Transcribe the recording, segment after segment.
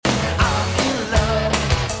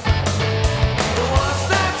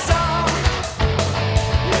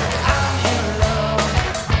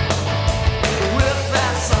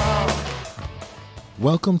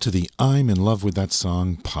Welcome to the I'm in Love with That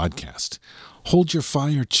Song podcast. Hold your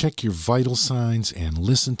fire, check your vital signs, and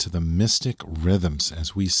listen to the mystic rhythms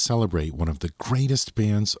as we celebrate one of the greatest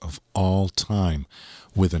bands of all time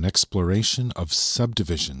with an exploration of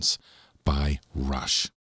Subdivisions by Rush.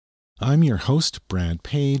 I'm your host, Brad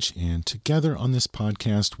Page, and together on this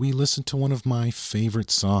podcast, we listen to one of my favorite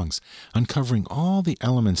songs, uncovering all the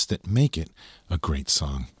elements that make it a great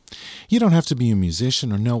song. You don't have to be a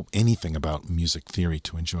musician or know anything about music theory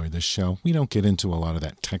to enjoy this show. We don't get into a lot of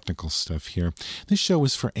that technical stuff here. This show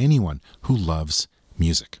is for anyone who loves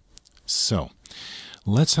music. So,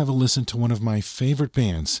 let's have a listen to one of my favorite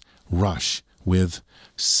bands, Rush, with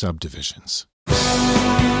Subdivisions.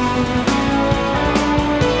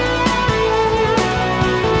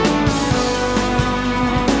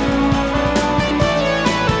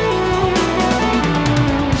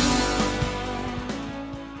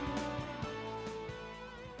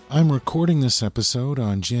 I'm recording this episode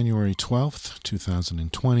on January 12th,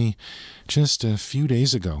 2020. Just a few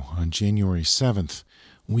days ago, on January 7th,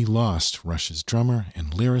 we lost Rush's drummer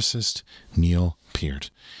and lyricist, Neil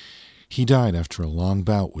Peart. He died after a long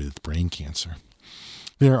bout with brain cancer.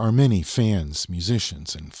 There are many fans,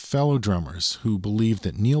 musicians, and fellow drummers who believe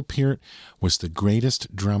that Neil Peart was the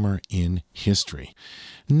greatest drummer in history.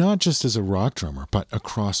 Not just as a rock drummer, but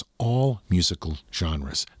across all musical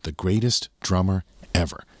genres. The greatest drummer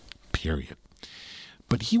ever. Period.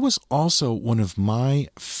 But he was also one of my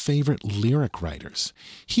favorite lyric writers.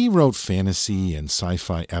 He wrote fantasy and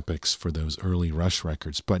sci-fi epics for those early Rush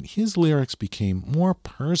records, but his lyrics became more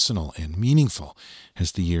personal and meaningful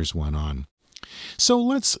as the years went on. So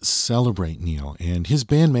let's celebrate Neil and his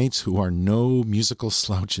bandmates, who are no musical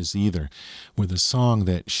slouches either, with a song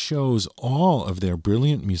that shows all of their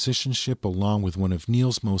brilliant musicianship along with one of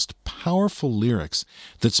Neil's most powerful lyrics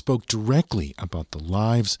that spoke directly about the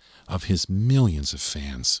lives of his millions of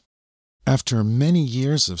fans. After many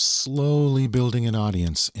years of slowly building an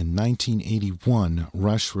audience, in 1981,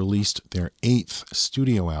 Rush released their 8th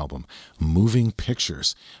studio album, Moving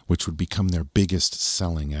Pictures, which would become their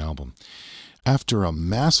biggest-selling album. After a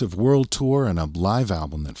massive world tour and a live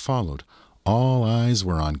album that followed, all eyes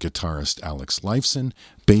were on guitarist Alex Lifeson,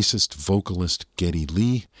 bassist vocalist Geddy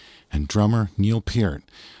Lee, and drummer Neil Peart.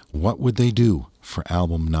 What would they do for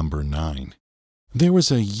album number 9? There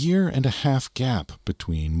was a 1.5-year gap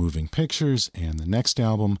between Moving Pictures and the next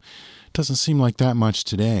album. Doesn't seem like that much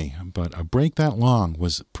today, but a break that long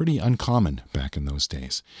was pretty uncommon back in those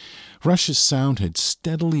days. Rush's sound had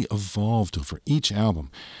steadily evolved over each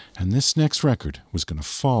album, and this next record was going to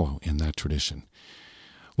follow in that tradition.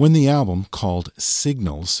 When the album, called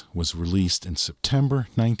Signals, was released in September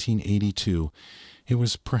 1982, it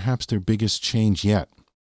was perhaps their biggest change yet.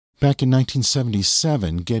 Back in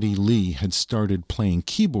 1977, Geddy Lee had started playing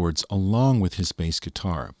keyboards along with his bass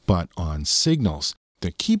guitar, but on Signals,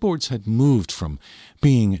 the keyboards had moved from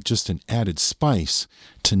being just an added spice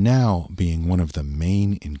to now being one of the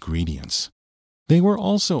main ingredients. They were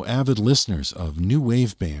also avid listeners of new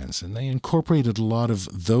wave bands, and they incorporated a lot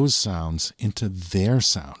of those sounds into their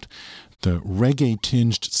sound. The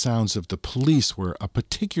reggae-tinged sounds of the Police were a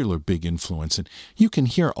particular big influence, and you can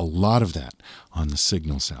hear a lot of that on the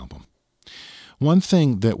Signals album. One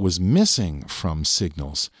thing that was missing from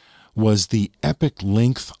Signals was the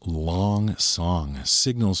epic-length long song.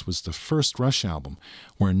 Signals was the first Rush album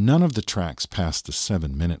where none of the tracks passed the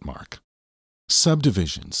 7-minute mark.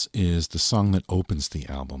 Subdivisions is the song that opens the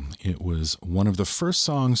album. It was one of the first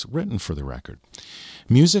songs written for the record.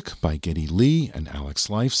 Music by Geddy Lee and Alex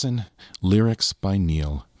Lifeson, lyrics by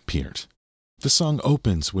Neil Peart. The song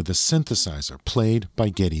opens with a synthesizer played by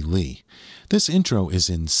Geddy Lee. This intro is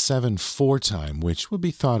in 7/4 time, which would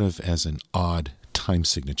be thought of as an odd time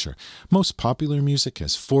signature. Most popular music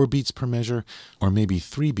has 4 beats per measure, or maybe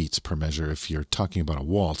 3 beats per measure if you're talking about a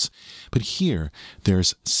waltz. But here,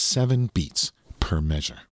 there's 7 beats per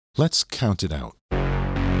measure. Let's count it out.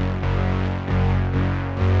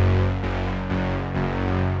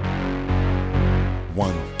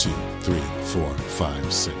 1, 2, 3, 4,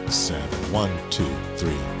 5, 6, 7. 1, 2,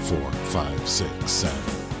 3, 4, 5, 6,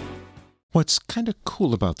 7. What's kind of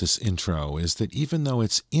cool about this intro is that even though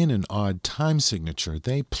it's in an odd time signature,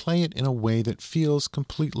 they play it in a way that feels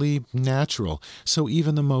completely natural, so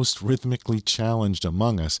even the most rhythmically challenged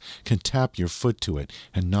among us can tap your foot to it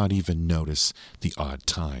and not even notice the odd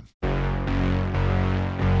time.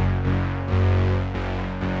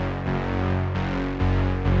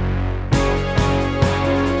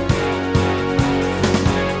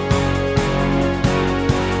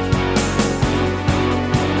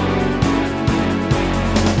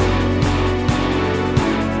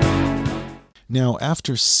 Now,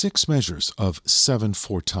 after 6 measures of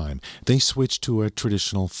 7/4 time, they switch to a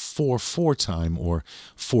traditional 4/4 time, or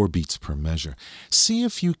 4 beats per measure. See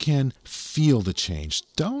if you can feel the change.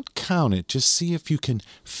 Don't count it, just see if you can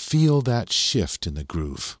feel that shift in the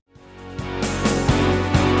groove.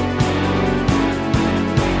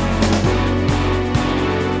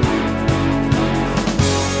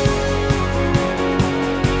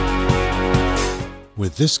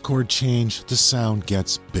 With this chord change, the sound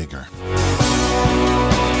gets bigger.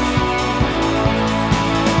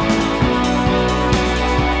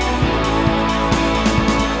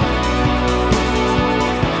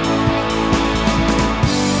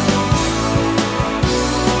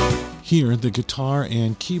 Here, the guitar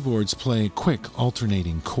and keyboards play quick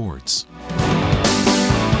alternating chords.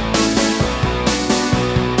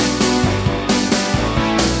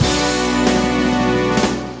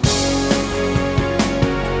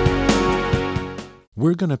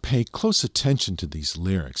 We're going to pay close attention to these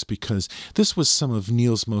lyrics because this was some of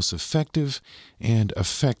Neil's most effective and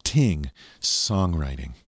affecting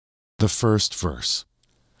songwriting. The first verse.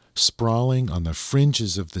 Sprawling on the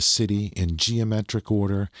fringes of the city in geometric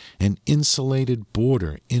order, an insulated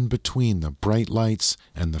border in between the bright lights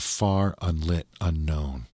and the far unlit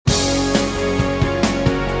unknown. Sprawling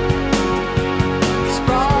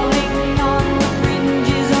on the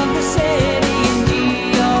fringes of the city in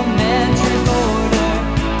geometric order,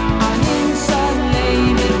 an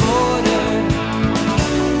insulated border in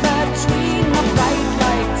between the bright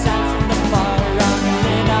lights and the far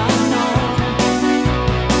unlit unknown.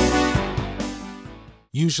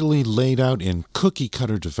 Usually laid out in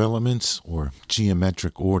cookie-cutter developments or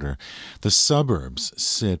geometric order, the suburbs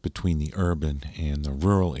sit between the urban and the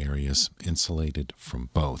rural areas, insulated from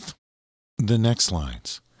both. The next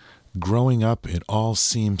lines. Growing up, it all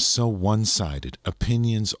seemed so one-sided,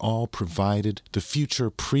 opinions all provided, the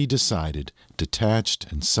future pre-decided, detached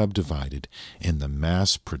and subdivided in the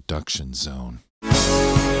mass production zone. Growing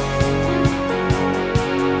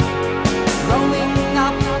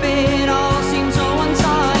up, it all seems so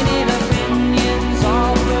one-sided, opinions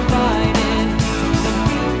all provided, the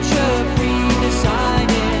future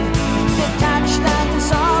pre-decided, detached and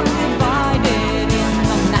subdivided in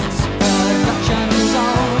the mass production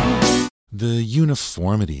zone. The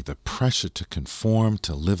uniformity, the pressure to conform,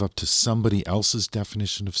 to live up to somebody else's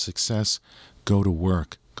definition of success, go to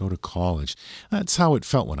work, go to college. That's how it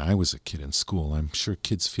felt when I was a kid in school. I'm sure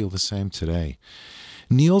kids feel the same today.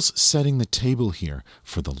 Neil's setting the table here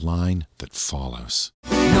for the line that follows.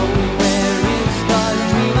 Nowhere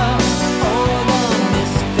is the dreamer or the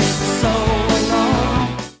misfit so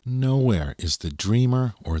alone. Nowhere is the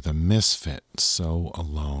dreamer or the misfit so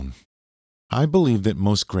alone. I believe that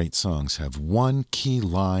most great songs have one key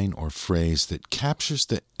line or phrase that captures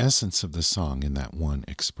the essence of the song in that one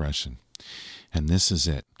expression. And this is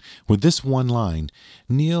it. With this one line,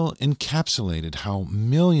 Neil encapsulated how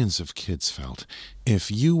millions of kids felt.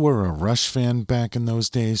 If you were a Rush fan back in those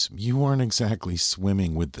days, you weren't exactly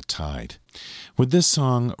swimming with the tide. With this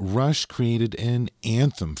song, Rush created an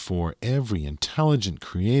anthem for every intelligent,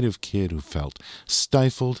 creative kid who felt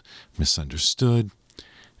stifled, misunderstood,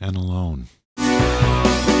 and alone.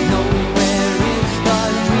 Nowhere is the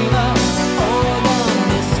dreamer or the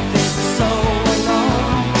misfit so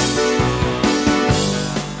alone.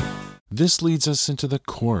 This leads us into the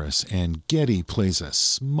chorus, and Geddy plays a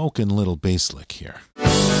smokin' little bass lick here.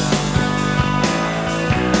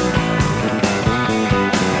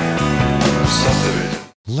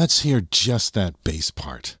 Subdivision. Let's hear just that bass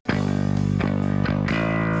part.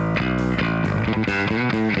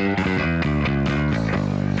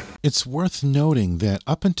 It's worth noting that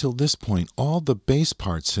up until this point, all the bass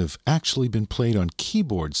parts have actually been played on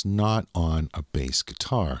keyboards, not on a bass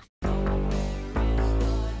guitar.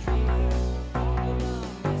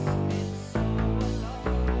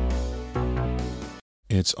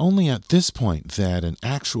 It's only at this point that an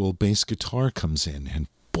actual bass guitar comes in, and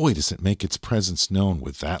boy does it make its presence known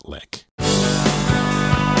with that lick.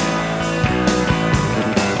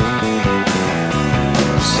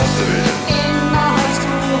 Subdivisions. In the high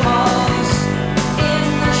school halls, in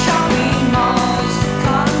the shopping malls,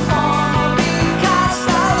 conform or be cast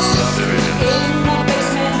out. Subdivisions. In the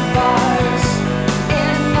basement bars,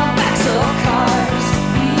 in the backs of cars,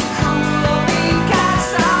 be cool or be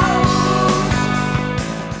cast out.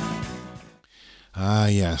 Ah,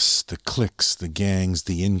 yes, the cliques, the gangs,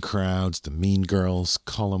 the in-crowds, the mean girls,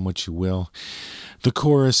 call them what you will. The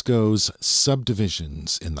chorus goes,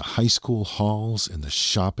 subdivisions in the high school halls, in the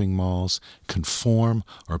shopping malls, conform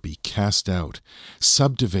or be cast out.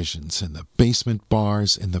 Subdivisions in the basement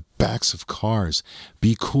bars, in the backs of cars,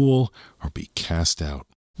 be cool or be cast out.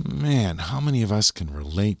 Man, how many of us can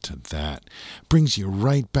relate to that? Brings you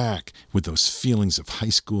right back with those feelings of high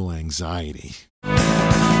school anxiety. Any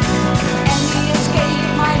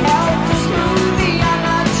escape might help to smooth the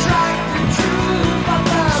unattractive truth, but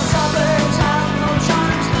the suburbs have no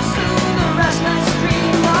charms to soothe the restless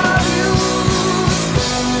dream of you.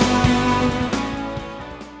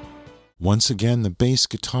 Once again, the bass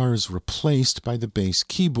guitar is replaced by the bass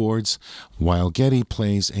keyboards, while Geddy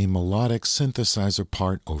plays a melodic synthesizer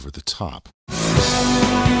part over the top.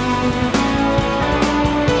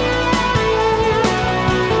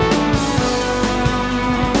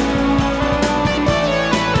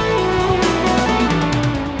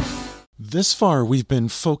 This far, we've been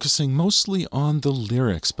focusing mostly on the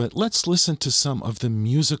lyrics, but let's listen to some of the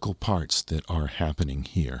musical parts that are happening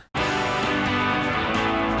here.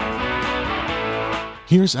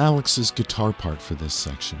 Here's Alex's guitar part for this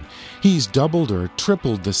section. He's doubled or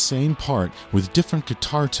tripled the same part with different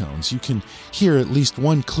guitar tones. You can hear at least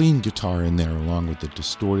one clean guitar in there along with the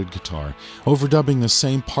distorted guitar. Overdubbing the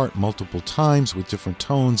same part multiple times with different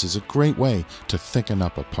tones is a great way to thicken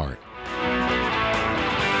up a part.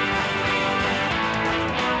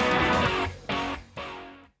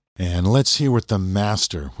 And let's hear what the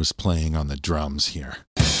master was playing on the drums here.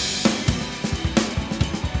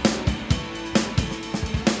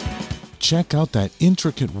 Check out that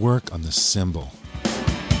intricate work on the cymbal.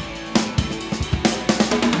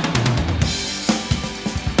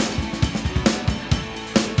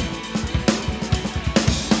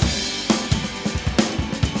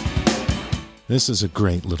 This is a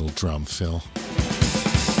great little drum fill.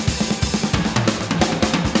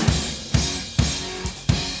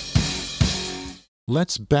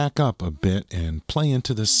 Let's back up a bit and play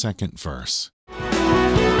into the second verse.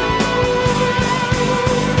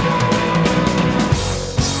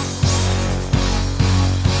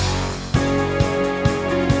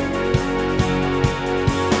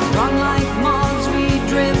 Run like moths, we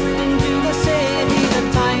drift into the city, the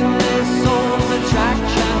timeless old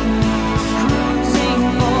attraction, cruising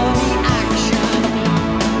for the action,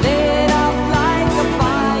 lit up like a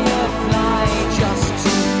firefly, just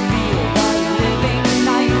to feel the living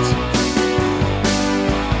night.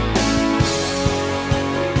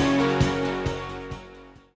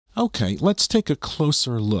 Okay, let's take a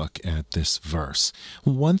closer look at this verse.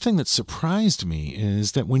 One thing that surprised me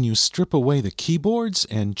is that when you strip away the keyboards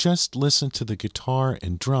and just listen to the guitar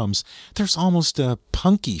and drums, there's almost a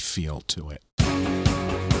punky feel to it.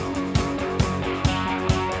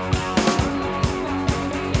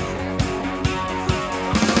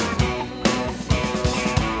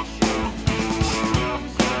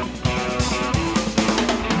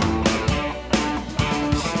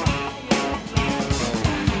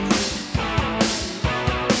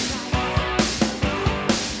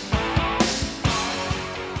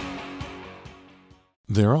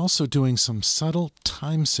 They're also doing some subtle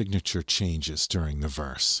time signature changes during the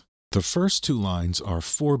verse. The first two lines are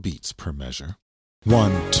 4 beats per measure.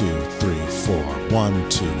 1, 2, 3, 4. 1,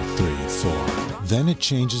 2, 3, 4. Then it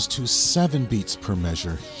changes to 7 beats per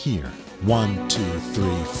measure here. 1, 2,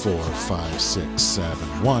 3, 4, 5, 6,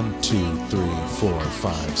 7. 1, 2, 3, 4,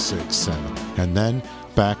 5, 6, 7. And then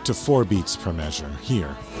back to 4 beats per measure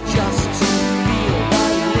here. Just to feel the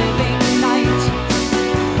living night.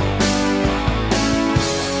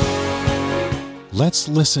 Let's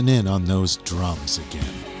listen in on those drums again.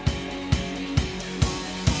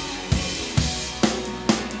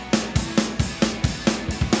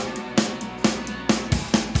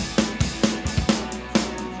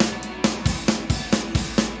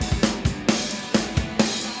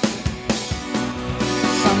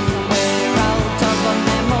 Somewhere out of a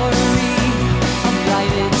memory of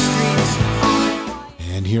lighted streets.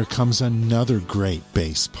 And here comes another great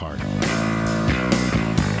bass part.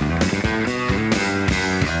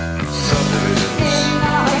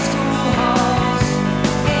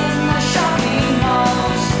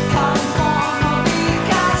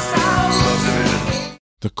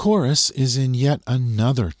 The chorus is in yet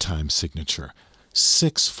another time signature,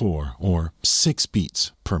 6/4 or 6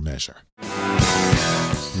 beats per measure.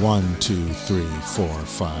 1, 2, 3, 4,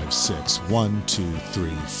 5, 6. 1, 2,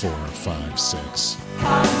 3, 4, 5, 6.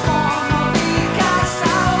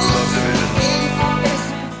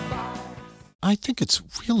 I think it's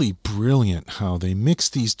really brilliant how they mix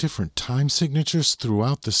these different time signatures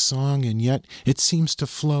throughout the song, and yet it seems to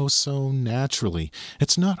flow so naturally.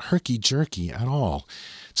 It's not herky-jerky at all.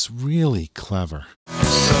 It's really clever.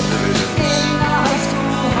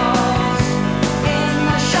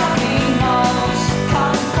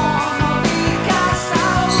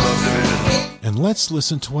 And let's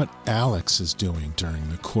listen to what Alex is doing during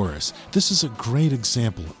the chorus. This is a great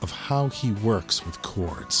example of how he works with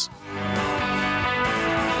chords.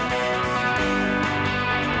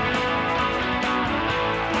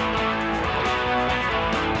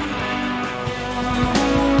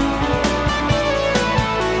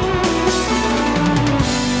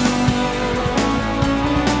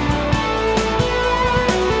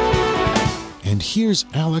 And here's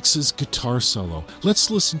Alex's guitar solo. Let's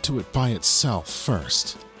listen to it by itself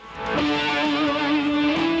first.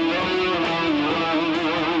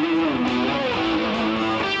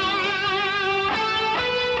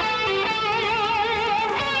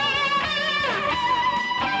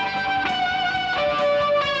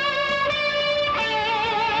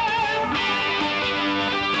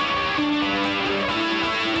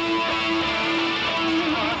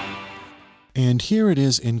 And here it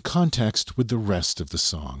is in context with the rest of the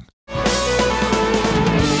song.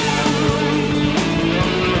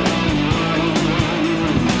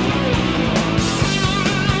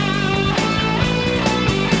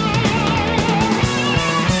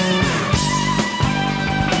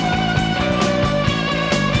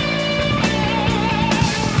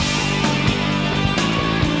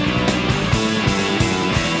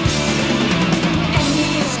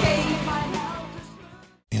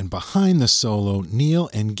 Behind the solo, Neil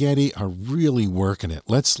and Geddy are really working it.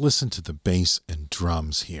 Let's listen to the bass and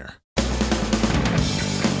drums here.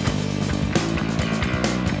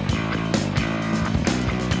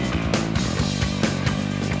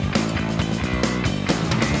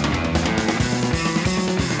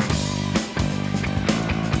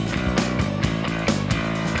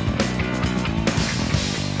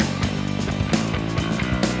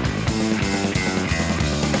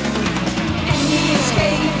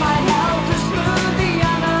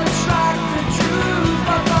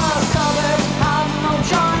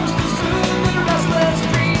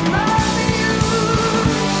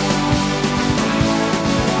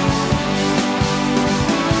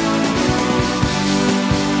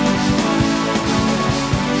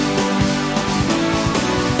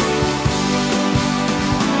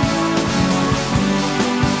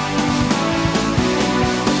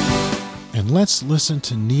 Let's listen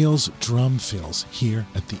to Neil's drum fills here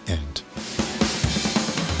at the end.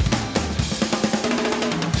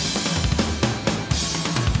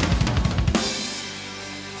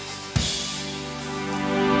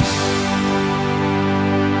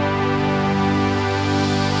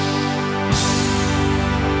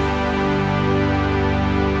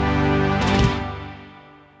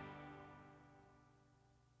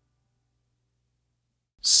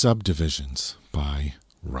 Subdivisions by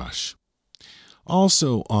Rush.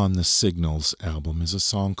 Also on the Signals album is a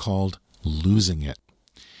song called Losing It.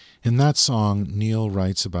 In that song, Neil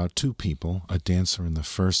writes about two people, a dancer in the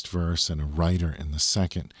first verse and a writer in the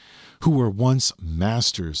second, who were once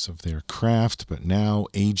masters of their craft, but now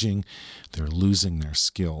aging, they're losing their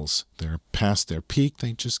skills. They're past their peak,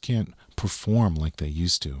 they just can't perform like they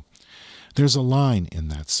used to. There's a line in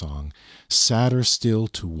that song, "Sadder still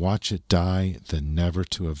to watch it die than never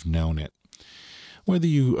to have known it." Whether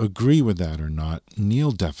you agree with that or not,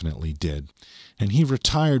 Neil definitely did, and he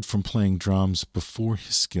retired from playing drums before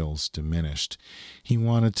his skills diminished. He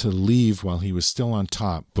wanted to leave while he was still on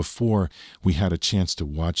top before we had a chance to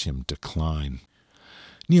watch him decline.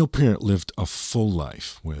 Neil Peart lived a full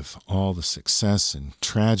life with all the success and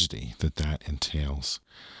tragedy that entails.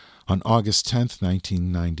 On August 10th,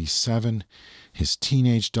 1997, his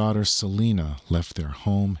teenage daughter Selena left their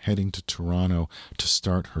home heading to Toronto to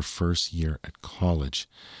start her first year at college.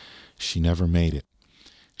 She never made it.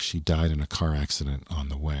 She died in a car accident on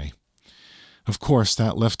the way. Of course,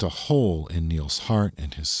 that left a hole in Neil's heart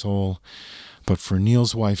and his soul, but for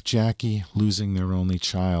Neil's wife Jackie, losing their only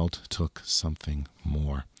child took something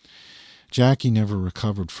more. Jackie never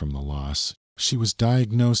recovered from the loss. She was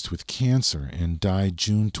diagnosed with cancer and died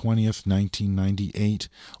June 20th, 1998,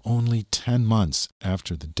 only 10 months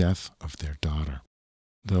after the death of their daughter.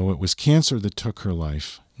 Though it was cancer that took her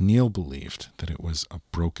life, Neil believed that it was a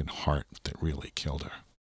broken heart that really killed her.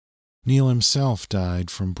 Neil himself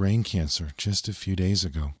died from brain cancer just a few days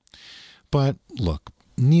ago. But look,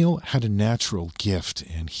 Neil had a natural gift,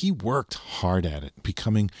 and he worked hard at it,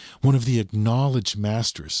 becoming one of the acknowledged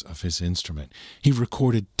masters of his instrument. He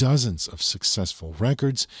recorded dozens of successful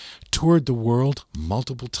records, toured the world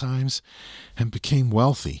multiple times, and became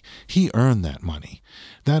wealthy. He earned that money.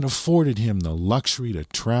 That afforded him the luxury to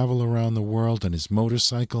travel around the world on his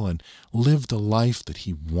motorcycle and live the life that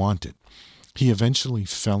he wanted. He eventually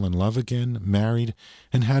fell in love again, married,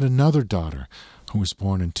 and had another daughter, who was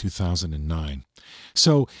born in 2009.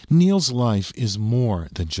 So Neil's life is more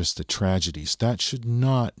than just the tragedies. That should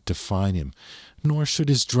not define him, nor should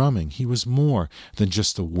his drumming. He was more than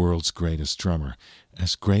just the world's greatest drummer,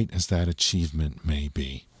 as great as that achievement may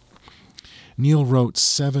be. Neil wrote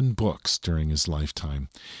 7 books during his lifetime.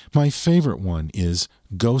 My favorite one is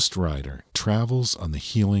Ghost Rider, Travels on the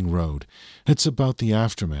Healing Road. It's about the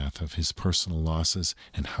aftermath of his personal losses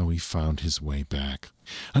and how he found his way back.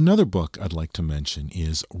 Another book I'd like to mention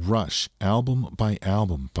is Rush, Album by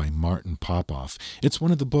Martin Popoff. It's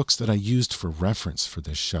one of the books that I used for reference for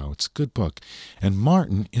this show. It's a good book. And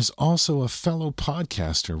Martin is also a fellow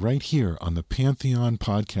podcaster right here on the Pantheon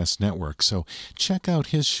Podcast Network, so check out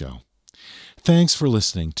his show. Thanks for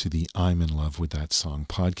listening to the I'm in Love with That Song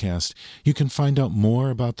podcast. You can find out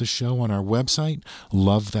more about the show on our website,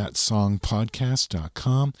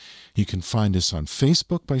 lovethatsongpodcast.com. You can find us on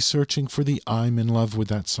Facebook by searching for the I'm in Love with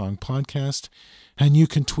That Song podcast. And you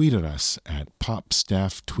can tweet at us at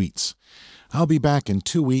PopStaffTweets. I'll be back in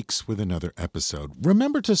 2 weeks with another episode.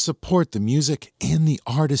 Remember to support the music and the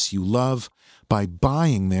artists you love by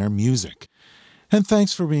buying their music. And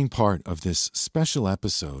thanks for being part of this special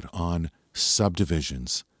episode on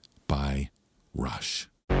Subdivisions by Rush.